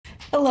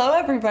Hello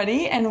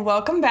everybody and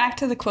welcome back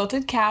to The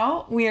Quilted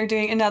Cow. We are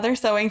doing another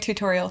sewing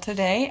tutorial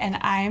today and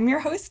I am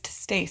your host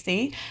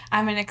Stacy.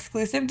 I'm an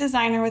exclusive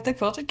designer with The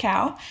Quilted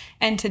Cow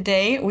and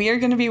today we are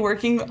going to be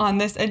working on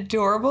this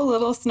adorable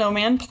little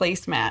snowman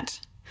placemat.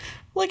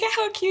 Look at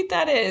how cute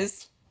that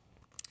is.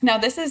 Now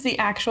this is the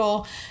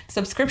actual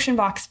subscription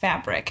box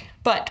fabric,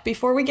 but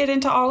before we get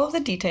into all of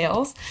the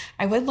details,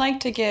 I would like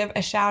to give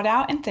a shout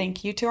out and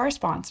thank you to our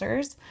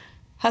sponsors,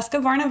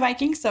 Husqvarna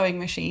Viking Sewing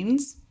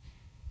Machines,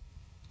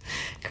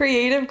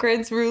 Creative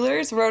Grids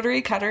Rulers,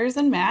 Rotary Cutters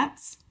and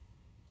Mats,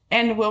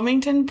 and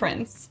Wilmington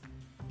Prints.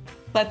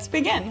 Let's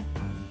begin.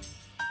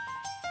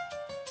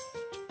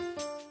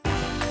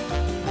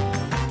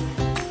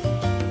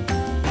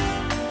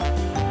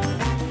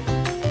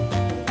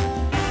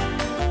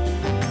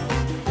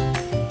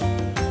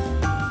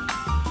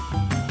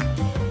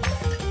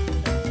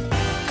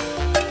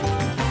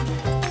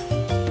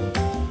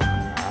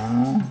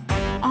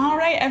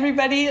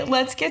 Everybody,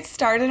 let's get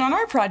started on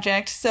our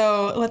project.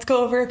 So let's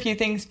go over a few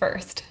things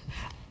first.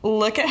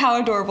 Look at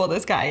how adorable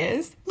this guy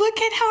is. Look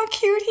at how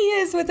cute he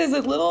is with his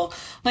little,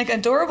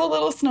 adorable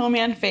little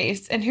snowman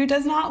face. And who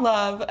does not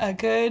love a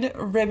good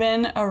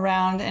ribbon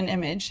around an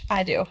image?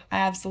 I do. I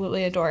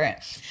absolutely adore it.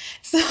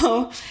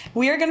 So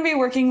we are going to be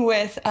working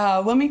with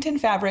Wilmington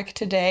fabric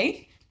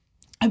today.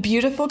 A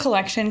beautiful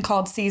collection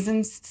called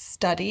Seasons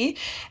Study.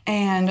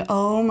 And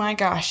oh my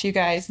gosh, you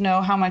guys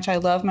know how much I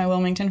love my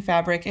Wilmington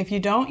fabric. If you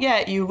don't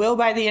yet, you will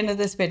by the end of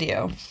this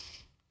video.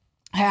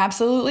 I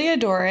absolutely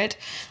adore it.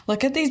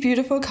 Look at these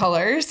beautiful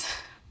colors.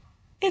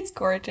 It's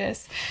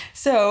gorgeous.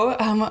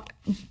 So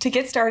to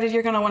get started,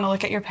 you're going to want to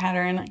look at your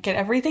pattern, get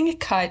everything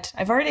cut.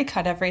 I've already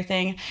cut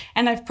everything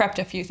and I've prepped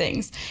a few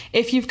things.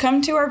 If you've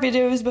come to our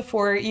videos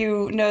before,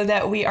 you know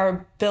that we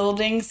are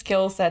building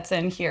skill sets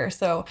in here.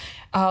 So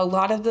a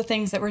lot of the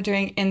things that we're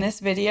doing in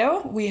this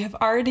video, we have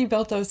already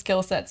built those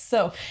skill sets.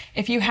 So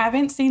if you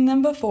haven't seen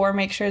them before,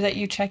 make sure that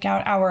you check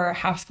out our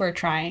half square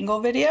triangle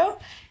video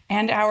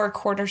and our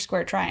quarter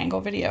square triangle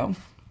video,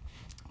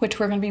 which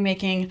we're going to be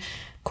making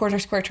quarter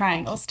square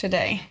triangles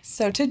today.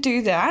 So to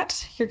do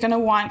that, you're going to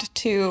want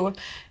to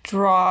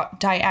draw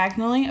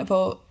diagonally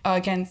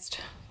against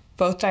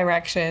both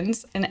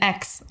directions an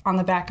X on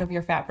the back of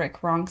your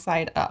fabric, wrong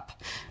side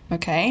up.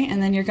 Okay,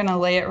 and then you're going to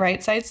lay it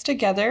right sides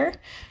together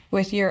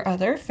with your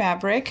other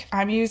fabric.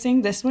 I'm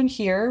using this one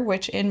here,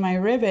 which in my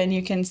ribbon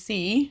you can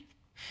see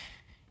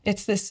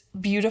it's this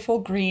beautiful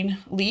green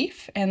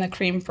leaf and the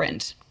cream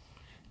print.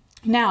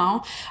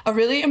 Now, a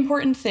really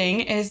important thing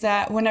is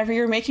that whenever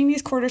you're making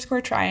these quarter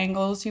square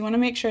triangles, you want to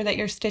make sure that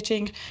you're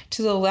stitching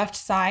to the left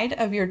side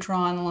of your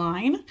drawn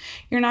line.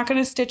 You're not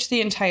going to stitch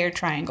the entire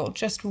triangle,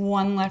 just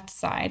one left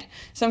side.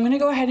 So I'm going to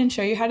go ahead and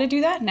show you how to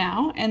do that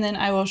now, and then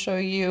I will show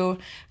you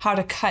how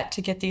to cut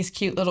to get these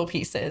cute little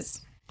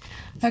pieces.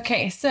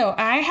 Okay, so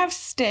I have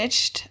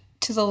stitched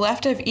to the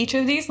left of each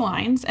of these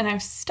lines and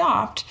I've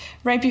stopped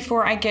right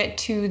before I get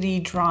to the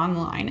drawn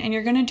line, and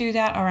you're going to do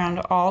that around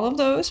all of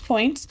those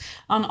points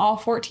on all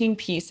 14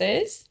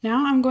 pieces.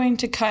 Now I'm going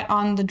to cut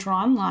on the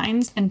drawn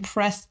lines and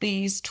press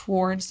these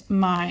towards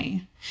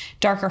my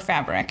darker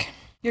fabric.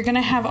 You're going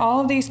to have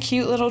all of these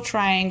cute little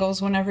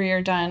triangles whenever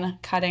you're done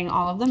cutting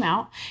all of them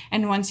out,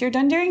 and once you're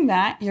done doing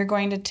that, you're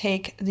going to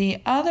take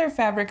the other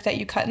fabric that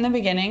you cut in the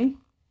beginning,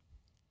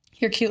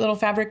 your cute little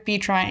fabric B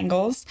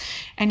triangles,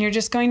 and you're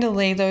just going to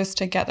lay those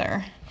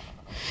together.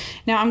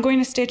 Now I'm going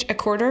to stitch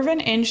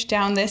 1/4 inch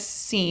down this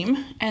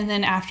seam, and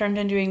then after I'm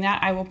done doing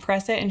that, I will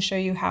press it and show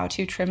you how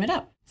to trim it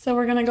up. So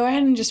we're going to go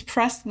ahead and just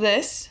press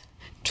this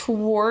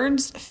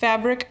towards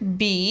fabric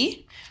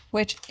B,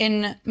 which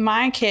in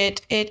my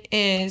kit, it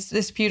is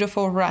this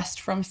beautiful rust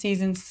from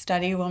Seasons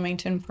Study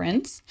Wilmington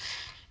Prints.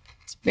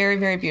 It's very,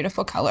 very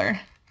beautiful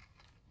color.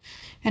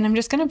 And I'm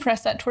just going to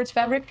press that towards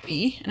fabric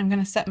B, and I'm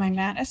going to set my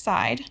mat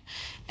aside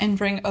and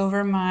bring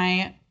over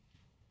my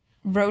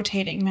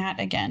rotating mat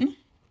again.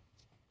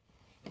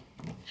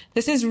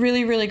 This is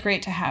really, really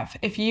great to have.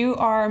 If you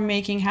are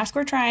making half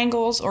square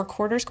triangles or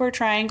quarter square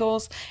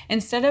triangles,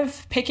 instead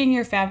of picking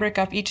your fabric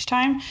up each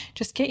time,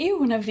 just get you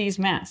one of these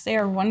mats. They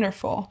are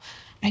wonderful.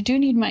 I do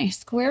need my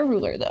square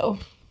ruler though.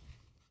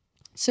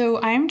 So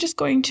I'm just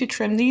going to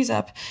trim these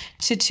up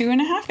to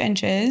 2.5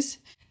 inches.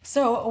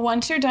 So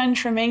once you're done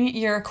trimming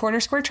your quarter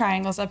square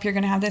triangles up, you're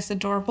going to have this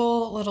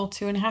adorable little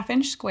 2.5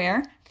 inch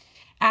square.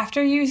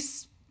 After you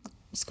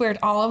squared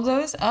all of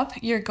those up,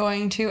 you're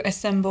going to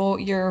assemble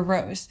your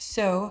rows.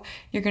 So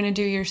you're going to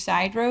do your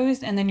side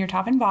rows and then your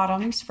top and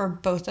bottoms for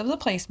both of the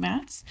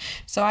placemats.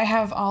 So I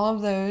have all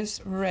of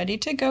those ready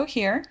to go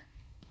here.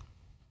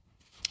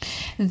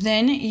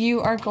 Then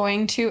you are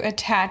going to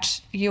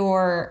attach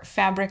your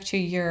fabric to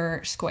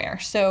your square.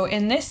 So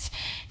in this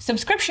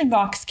subscription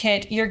box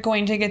kit, you're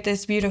going to get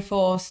this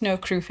beautiful Snow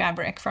Crew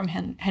fabric from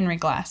Henry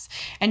Glass.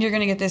 And you're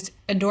going to get this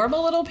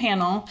adorable little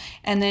panel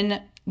and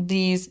then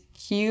these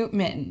cute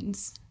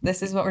mittens.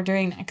 This is what we're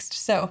doing next.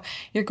 So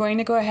you're going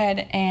to go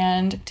ahead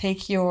and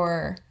take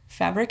your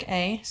fabric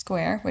A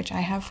square, which I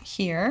have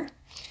here,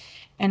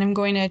 and I'm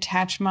going to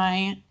attach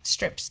my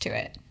strips to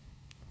it.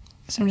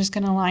 So I'm just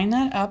gonna line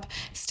that up,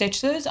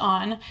 stitch those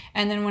on,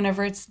 and then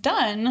whenever it's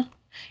done,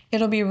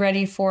 it'll be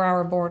ready for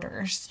our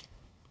borders,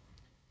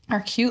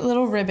 our cute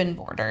little ribbon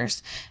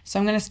borders. So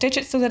I'm gonna stitch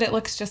it so that it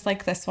looks just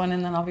like this one,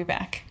 and then I'll be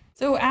back.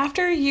 So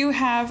after you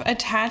have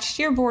attached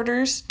your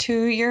borders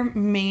to your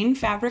main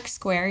fabric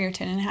square, your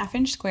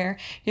 10.5-inch square,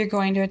 you're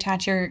going to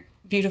attach your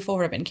beautiful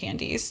ribbon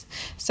candies.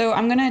 So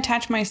I'm gonna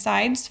attach my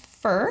sides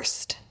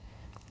first,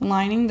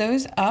 lining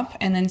those up,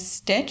 and then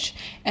stitch,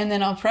 and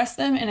then I'll press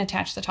them and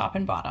attach the top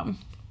and bottom.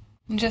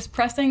 I'm just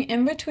pressing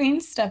in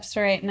between steps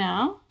right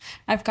now.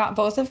 I've got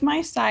both of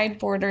my side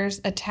borders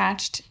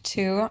attached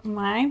to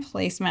my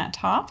placemat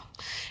top,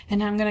 and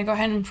now I'm gonna go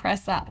ahead and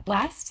press that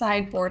last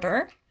side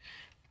border.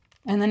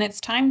 And then it's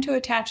time to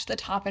attach the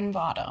top and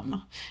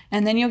bottom.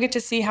 And then you'll get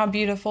to see how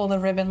beautiful the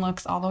ribbon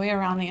looks all the way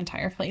around the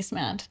entire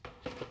placemat.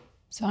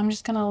 So I'm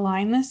just gonna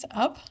line this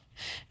up,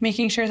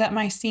 making sure that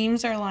my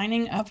seams are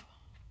lining up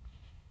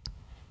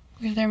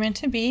where they're meant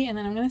to be, and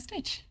then I'm gonna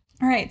stitch.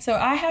 All right, so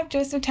I have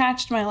just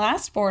attached my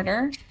last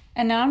border,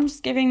 and now I'm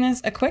just giving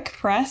this a quick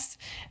press,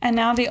 and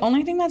now the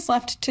only thing that's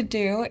left to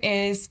do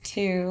is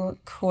to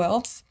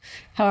quilt,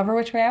 however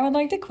which way I would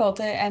like to quilt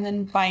it, and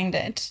then bind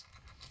it.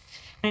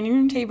 Dining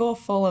room table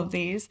full of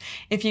these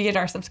if you get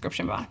our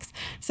subscription box.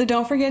 So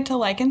don't forget to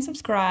like and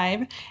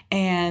subscribe,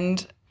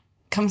 and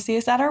come see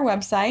us at our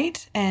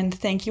website. And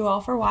thank you all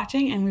for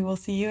watching, and we will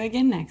see you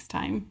again next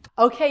time.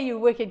 Okay, you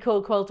wicked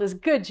cool quilters,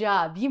 good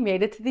job. You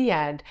made it to the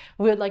end.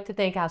 We would like to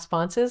thank our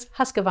sponsors,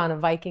 Husqvarna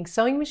Viking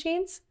Sewing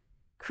Machines,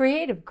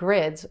 Creative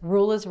Grids,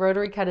 Rulers,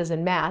 Rotary Cutters,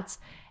 and Mats,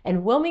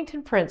 and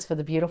Wilmington Prints for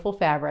the beautiful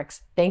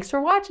fabrics. Thanks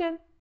for watching.